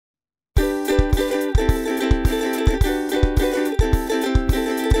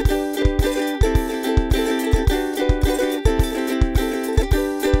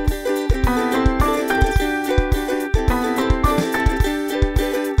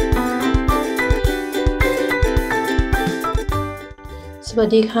สวั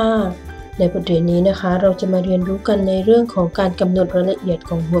สดีค่ะในบทเรียนนี้นะคะเราจะมาเรียนรู้กันในเรื่องของการกำหนดรายละเอียด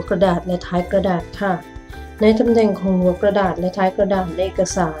ของหัวกระดาษและท้ายกระดาษค่ะในตำแหน่งของหัวกระดาษและท้ายกระดาษในเอก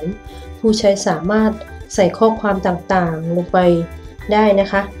สารผู้ใช้สามารถใส่ข้อความต่างๆลงไปได้นะ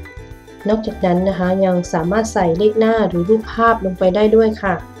คะนอกจากนั้นนะคะยังสามารถใส่เลขหน้าหรือรูปภาพลงไปได้ด้วย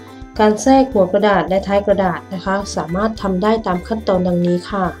ค่ะการแทรกหัวกระดาษและท้ายกระดาษนะคะสามารถทำได้ตามขั้นตอนดังนี้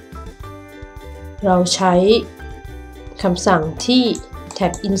ค่ะเราใช้คำสั่งที่แท็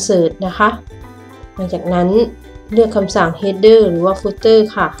บ Insert นะคะหลังจากนั้นเลือกคำสั่ง Header หรือว่า Footer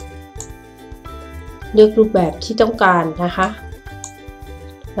ค่ะเลือกรูปแบบที่ต้องการนะคะ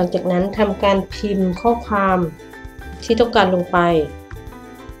หลังจากนั้นทำการพิมพ์ข้อความที่ต้องการลงไป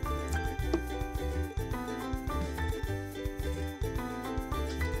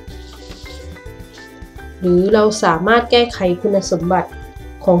หรือเราสามารถแก้ไขคุณสมบัติ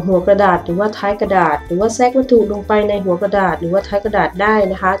ของหัวกระดาษหรือว่าท้ายกระดาษหรือว่าแทรกวัตถุลงไปในหัวกระดาษหรือว่าท้ายกระดาษได้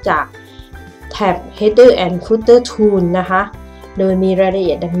นะคะจากแท็บ Header and Footer Tool นะคะโดยมีรายละเ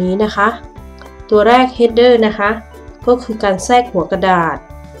อียดดังนี้นะคะตัวแรก Header นะคะก็คือการแทรกหัวกระดาษ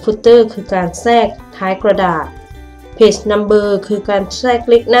Footer คือการแทรกท้ายกระดาษ Page Number คือการแทรก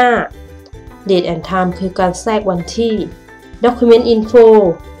เลขหน้า Date and Time คือการแทรกวันที่ Document Info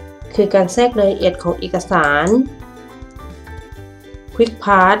คือการแทรกรายละเอียดของเอกสาร Quick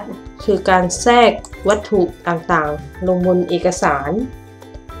Part คือการแทรกวัตถุต่างๆลงบนเอกสาร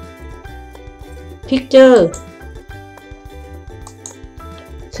Picture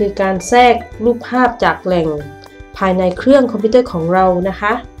คือการแทรกรูปภาพจากแหล่งภายในเครื่องคอมพิวเตอร์ของเรานะค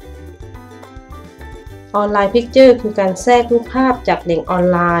ะ Online Picture คือการแทรกรูปภาพจากแหล่งออน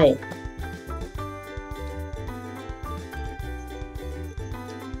ไลน์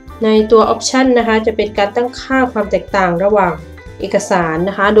ในตัว Option นะคะจะเป็นการตั้งค่าความแตกต่างระหว่างเอกสาร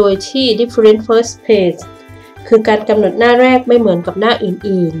นะคะโดยที่ Different First Page คือการกำหนดหน้าแรกไม่เหมือนกับหน้า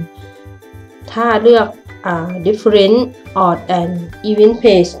อื่นๆถ้าเลือกDifferent Odd and Even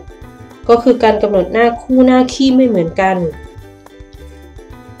Page ก็คือการกำหนดหน้าคู่หน้าคี่ไม่เหมือนกัน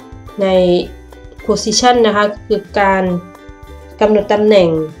ใน Position นะคะคือการกำหนดตำแหน่ง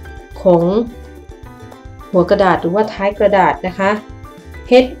ของหัวกระดาษหรือว่าท้ายกระดาษนะคะ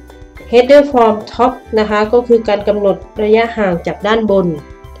Header from top นะคะก็คือการกำหนดระยะห่างจากด้านบน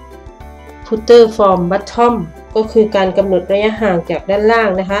Footer from bottom ก็คือการกำหนดระยะห่างจากด้านล่าง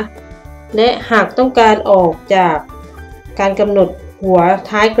นะคะและหากต้องการออกจากการกำหนดหัว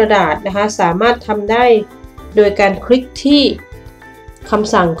ท้ายกระดาษนะคะสามารถทำได้โดยการคลิกที่ค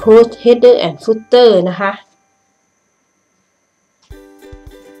ำสั่ง Close Header and Footer นะคะ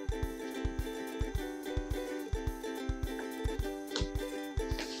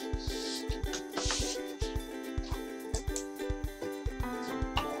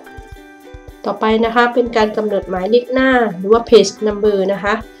ต่อไปนะคะเป็นการกำหนดหมายเลขหน้าหรือว่า Page Number นะค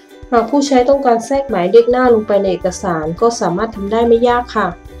ะหากผู้ใช้ต้องการแทรกหมายเลขหน้าลงไปในเอกสารก็สามารถทำได้ไม่ยากค่ะ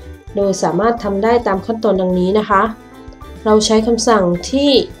โดยสามารถทำได้ตามขั้นตอนดังนี้นะคะเราใช้คำสั่งที่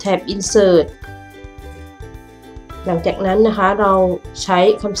แท็บ Insert หลังจากนั้นนะคะเราใช้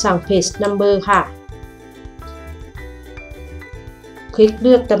คำสั่ง Page Number ค่ะคลิกเ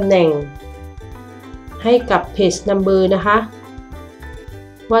ลือกตำแหน่งให้กับ Page Number นะคะ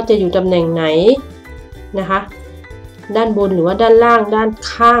ว่าจะอยู่ตำแหน่งไหนนะคะด้านบนหรือว่าด้านล่างด้าน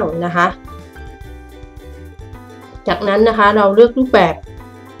ข้างนะคะจากนั้นนะคะเราเลือกรูปแบบ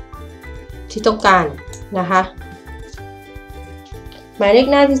ที่ต้องการนะคะหมายเลข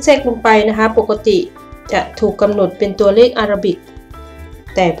หน้าที่แทรกลงไปนะคะปกติจะถูกกำหนดเป็นตัวเลขอาราบิก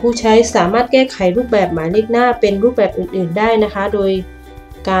แต่ผู้ใช้สามารถแก้ไขรูปแบบหมายเลขหน้าเป็นรูปแบบอื่นๆได้นะคะโดย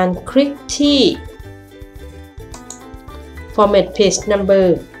การคลิกที่Format Page Number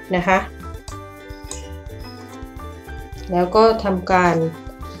นะคะแล้วก็ทำการ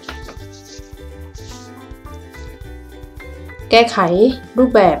แก้ไขรู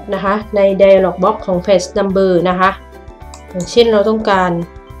ปแบบนะคะใน Dialog Box ของ Page Number นะคะอย่างเช่นเราต้องการ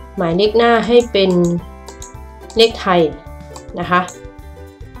หมายเลขหน้าให้เป็นเลขไทยนะคะ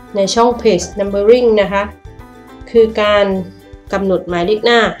ในช่อง Page Numbering นะคะคือการกำหนดหมายเลขห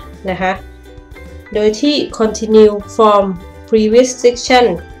น้านะคะโดยที่ Continue from previous section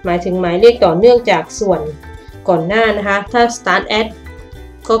หมายถึงหมายเลขต่อเนื่องจากส่วนก่อนหน้านะคะถ้า Start at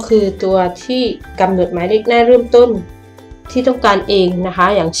ก็คือตัวที่กำหนดหมายเลขหน้าเริ่มต้นที่ต้องการเองนะคะ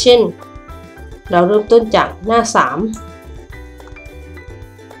อย่างเช่นเราเริ่มต้นจากหน้า3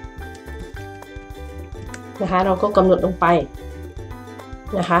นะคะเราก็กำหนดลงไป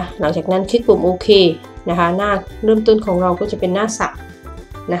นะคะหลังจากนั้นคลิกปุ่มโอเคนะคะหน้าเริ่มต้นของเราก็จะเป็นหน้า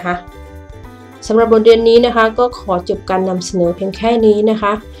3นะคะ สำหรับบทเรียนนี้นะคะก็ขอจบการนำเสนอเพียงแค่นี้นะค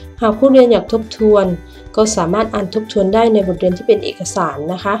ะ หากผู้เรียนอยากทบทวนก็สามารถอ่านทบทวนได้ในบทเรียนที่เป็นเอกสาร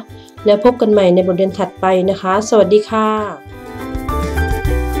นะคะแล้วพบกันใหม่ในบทเรียนถัดไปนะคะสวัสดีค่ะ